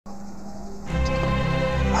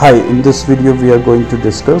Hi, in this video we are going to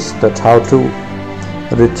discuss that how to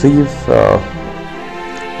retrieve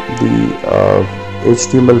the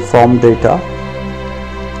HTML form data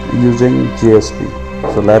using JSP.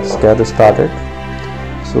 So let's get started.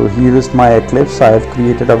 So here is my Eclipse. I have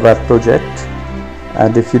created a web project,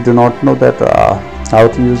 and if you do not know that how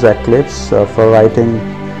to use Eclipse for writing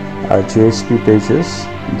JSP pages,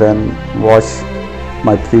 then watch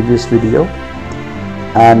my previous video.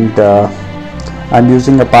 And I'm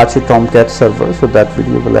using Apache Tomcat server, so that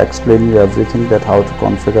video will explain you everything that how to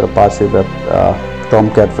configure Apache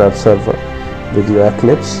Tomcat web server with your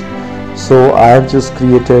Eclipse. So I have just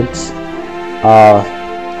created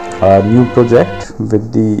a new project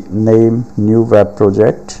with the name new web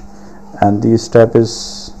project, and the step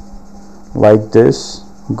is like this.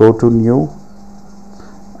 Go to new,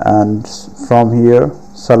 and from here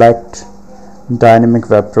select dynamic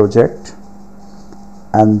web project,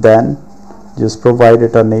 and then just provide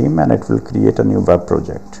it a name and it will create a new web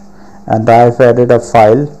project. And I have added a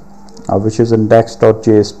file which is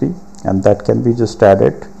index.jsp, and that can be just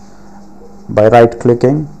added by right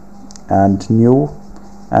clicking and new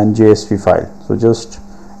and JSP file. So just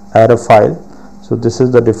add a file. So this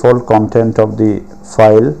is the default content of the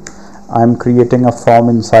file. I'm creating a form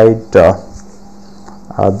inside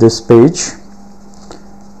this page.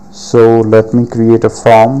 So let me create a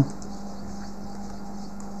form,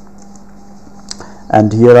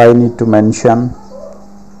 and here I need to mention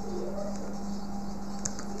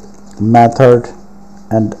method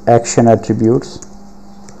and action attributes.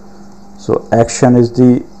 So action is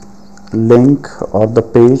the link or the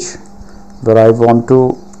page where I want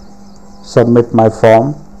to submit my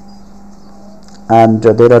form, and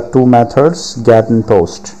there are two methods, get and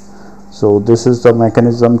post. So this is the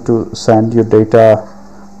mechanism to send your data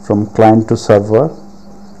from client to server.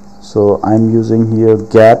 So I'm using here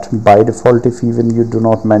get by default. If even you do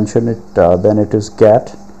not mention it, then it is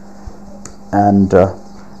get. And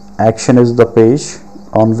action is the page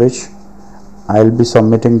on which I'll be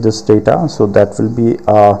submitting this data. So that will be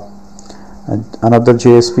another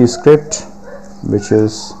JSP script, which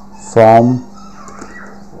is form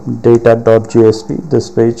data.jsp. This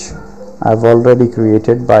page I've already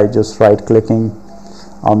created by just right clicking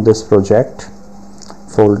on this project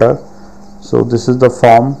folder. So this is the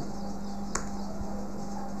form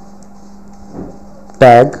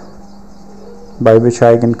tag by which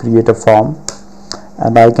I can create a form,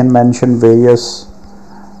 and I can mention various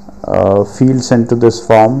fields into this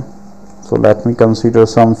form. So let me consider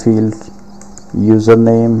some field,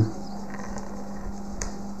 username,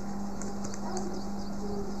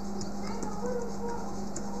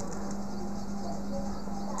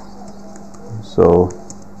 so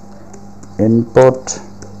input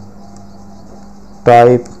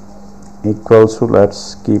type equals to,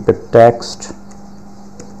 let's keep it text.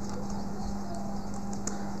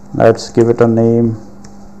 Let's give it a name,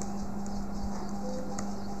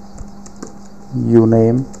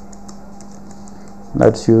 uname.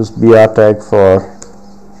 Let's use br tag for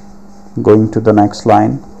going to the next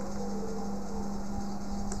line.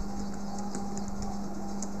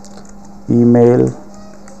 Email.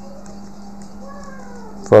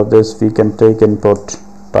 For this we can take input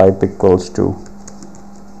type equals to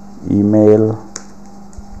email.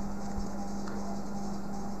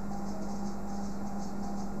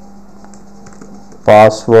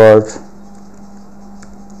 Password,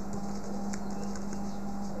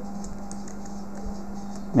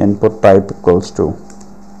 input type equals to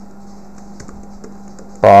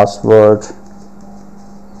password,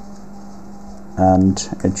 and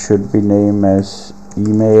it should be name as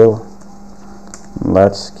email.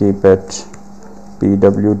 Let's keep it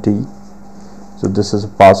pwd. So this is a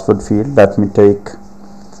password field. Let me take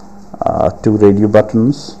two radio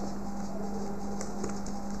buttons.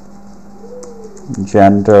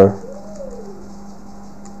 Gender,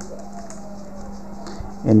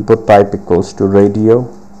 input type equals to radio,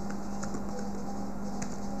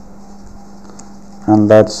 and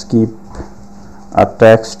let's keep a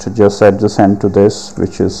text just adjacent to this,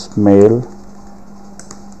 which is mail.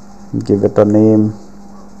 Give it a name,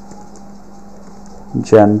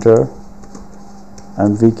 gender,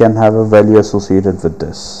 and we can have a value associated with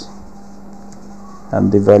this,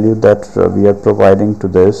 and the value that we are providing to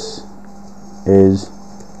this is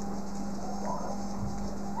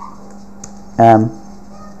M.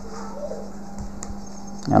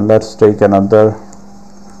 And let's take another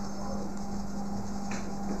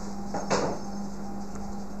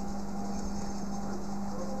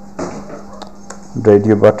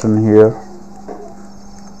radio button here,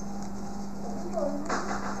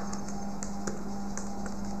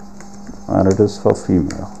 and it is for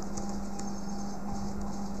female.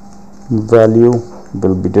 value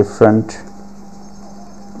will be different,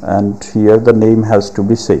 and here the name has to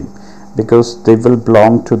be same because they will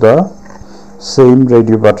belong to the same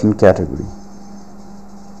radio button category.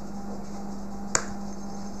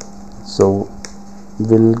 So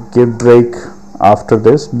we'll give break after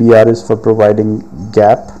this. BR is for providing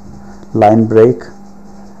gap, line break,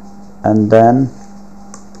 and then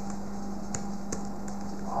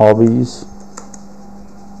hobbies.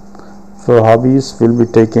 For hobbies we'll be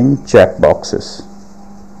taking check boxes.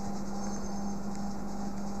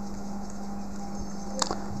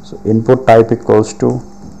 So input type equals to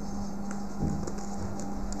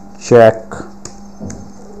check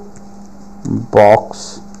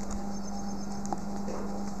box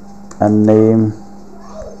and name.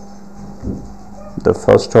 The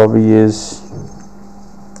first hobby is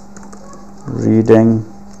reading.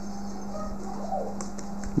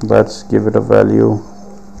 Let's give it a value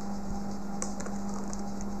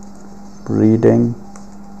reading,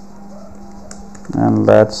 and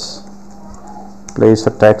let's place a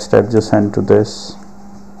text adjacent to this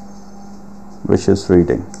which is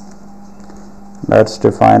reading. Let's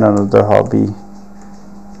define another hobby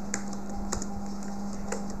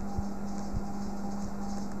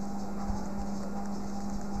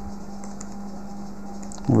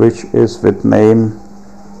which is with name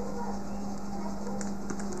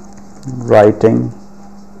writing,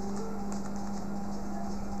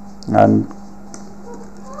 and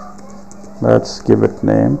let's give it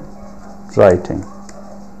name writing,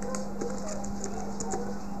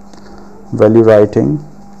 value writing,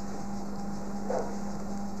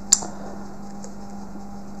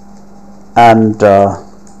 and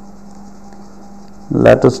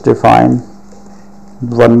let us define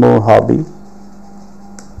one more hobby,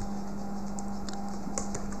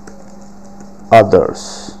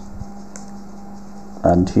 others,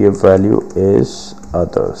 and here value is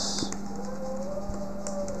others.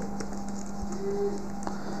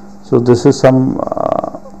 So this is some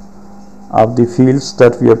of the fields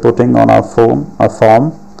that we are putting on our form,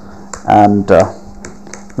 and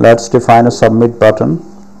let's define a submit button.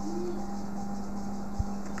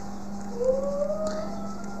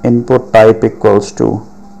 Input type equals to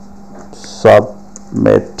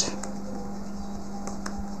submit,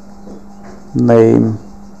 name,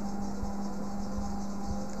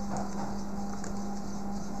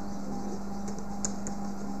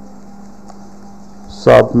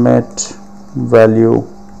 submit value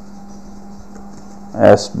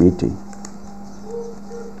SBT,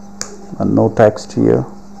 and no text here.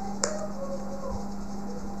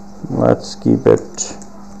 Let's keep it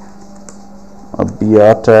a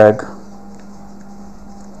BR tag.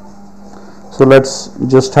 So let's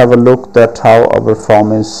just have a look at how our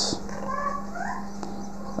form is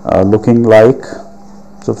looking like.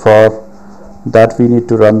 So for that we need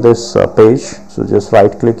to run this page. So just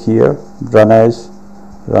right click here, run as,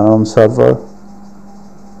 run on server.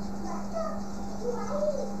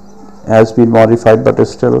 Has been modified but is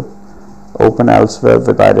still open elsewhere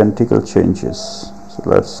with identical changes. So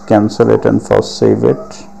let's cancel it and first save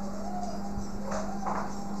it,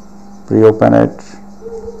 reopen it.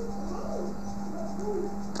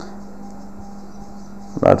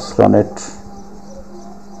 Let's run it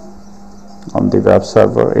on the web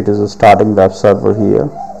server. It is a starting web server here.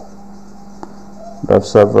 Web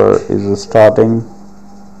server is starting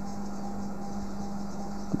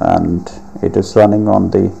and it is running on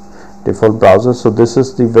the default browser. So this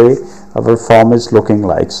is the way our form is looking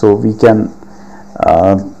like. So we can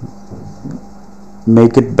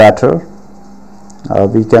make it better.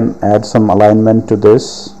 We can add some alignment to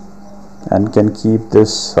this and can keep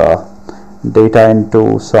this data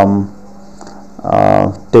into some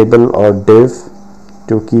table or div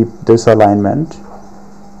to keep this alignment.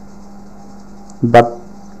 But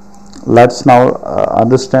let's now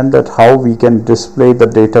understand that how we can display the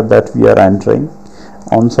data that we are entering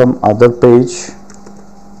on some other page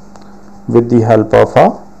with the help of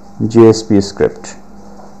a JSP script.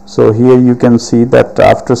 So here you can see that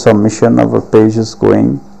after submission our page is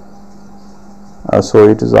going, so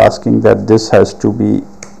it is asking that this has to be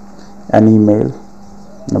an email,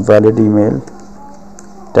 a valid email,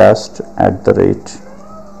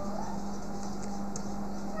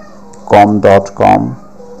 test@com.com,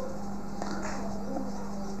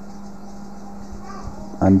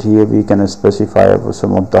 and here we can specify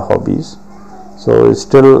some of the hobbies. So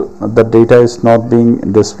still the data is not being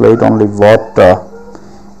displayed, only what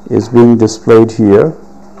is being displayed here,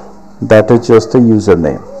 that is just the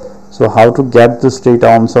username. So how to get this data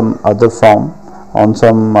on some other form, on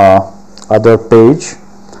some other page?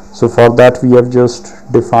 So for that we have just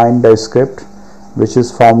defined a script which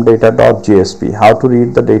is form data.jsp. How to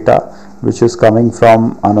read the data which is coming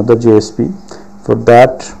from another JSP? For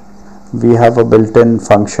that we have a built-in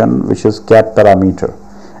function which is get parameter,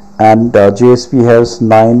 and JSP has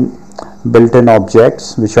 9 built-in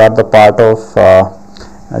objects which are the part of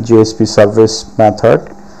JSP service method,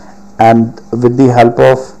 and with the help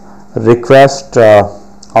of request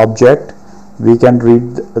object we can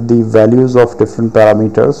read the values of different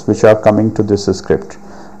parameters which are coming to this script.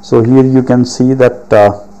 So here you can see that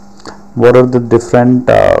what are the different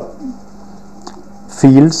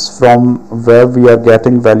fields from where we are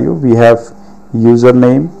getting value. We have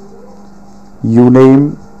username,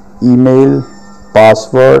 uname, email,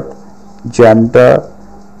 password, gender,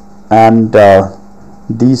 and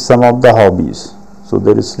these some of the hobbies. So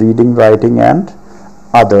there is reading, writing, and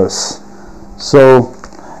others. So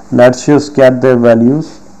let's just get their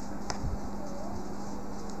values.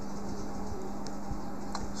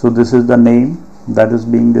 So this is the name that is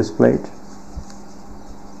being displayed.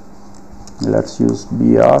 Let's use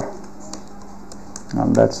BR,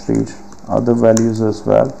 and let's read other values as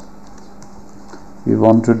well. We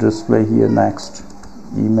want to display here next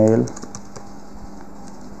email.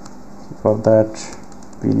 For that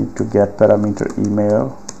we need to get parameter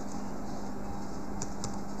email.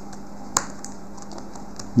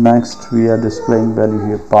 Next we are displaying value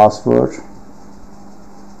here password.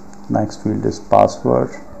 Next field is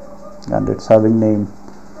password, and it's having name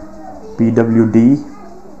PWD.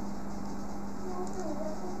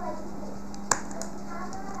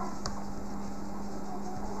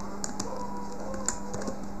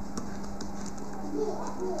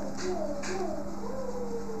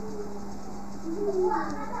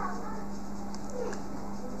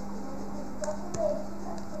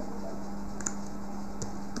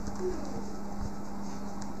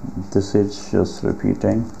 This is just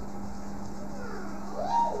repeating.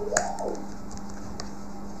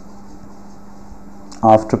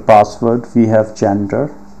 After password we have gender.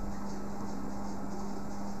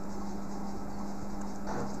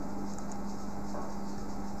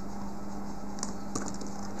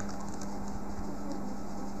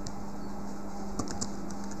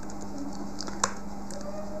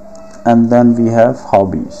 And then we have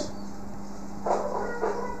hobbies.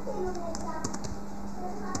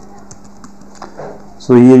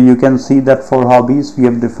 So here you can see that for hobbies we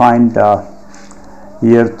have defined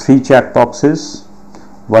here 3 check boxes.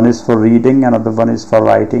 One is for reading, another one is for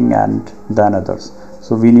writing, and then others.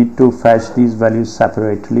 So we need to fetch these values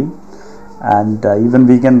separately, and even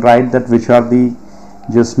we can write that which are the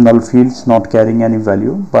just null fields not carrying any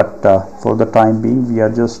value, but for the time being we are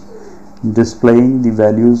just displaying the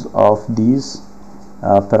values of these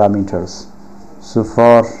parameters. So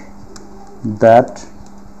for that,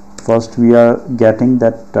 first we are getting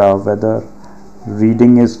that whether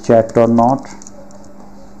reading is checked or not,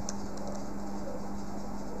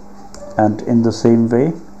 and in the same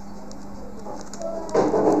way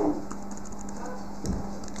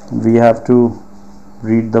we have to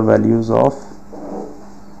read the values of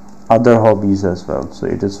other hobbies as well. So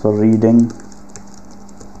it is for reading,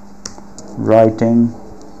 writing,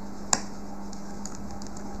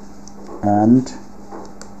 and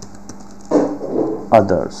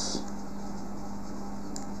others.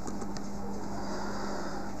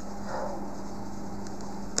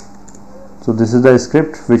 So this is the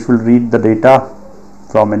script which will read the data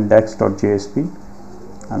from index.jsp,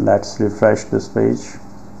 and let's refresh this page.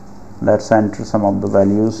 Let's enter some of the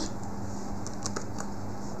values.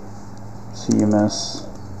 CMS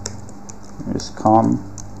is com,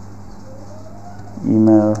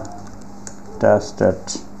 email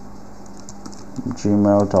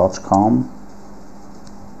test@gmail.com,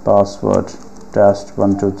 password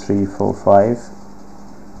test12345,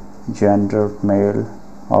 gender male,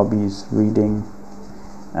 hobbies reading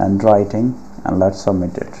and writing, and let's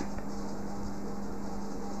submit it.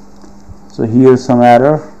 So here's some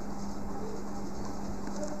error.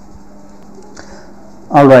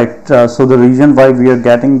 Alright, so the reason why we are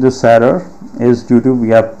getting this error is due to we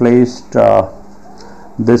have placed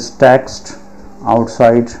this text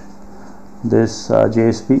outside this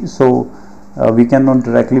JSP. So we cannot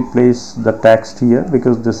directly place the text here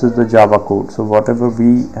because this is the Java code. So whatever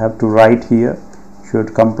we have to write here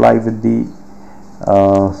should comply with the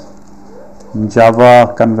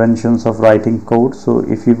Java conventions of writing code. So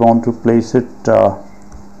if we want to place it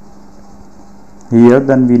here,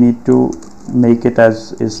 then we need to make it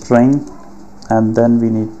as a string, and then we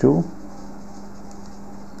need to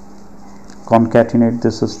concatenate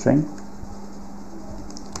this string.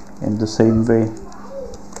 In the same way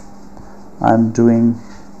I am doing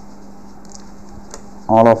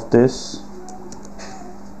all of this.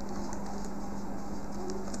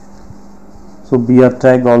 So BR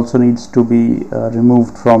tag also needs to be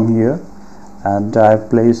removed from here, and I have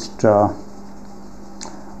placed all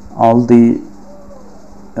the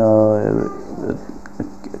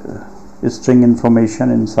string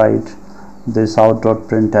information inside this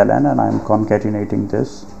out.println, and I am concatenating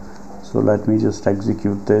this. So let me just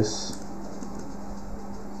execute this.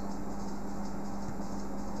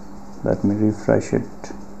 Let me refresh it.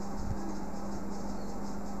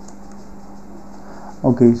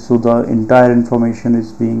 Okay, so the entire information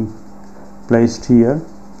is being placed here: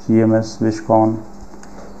 GMS, Wishcon,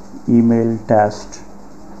 email, test,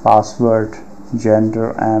 password, gender,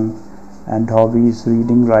 and hobbies,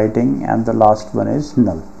 reading, writing, and the last one is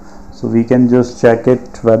null. So we can just check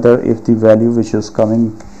it whether if the value which is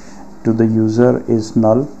coming to the user is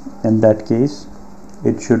null. In that case,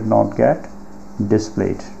 it should not get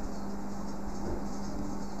displayed.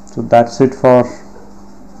 So that's it for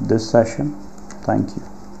this session. Thank you.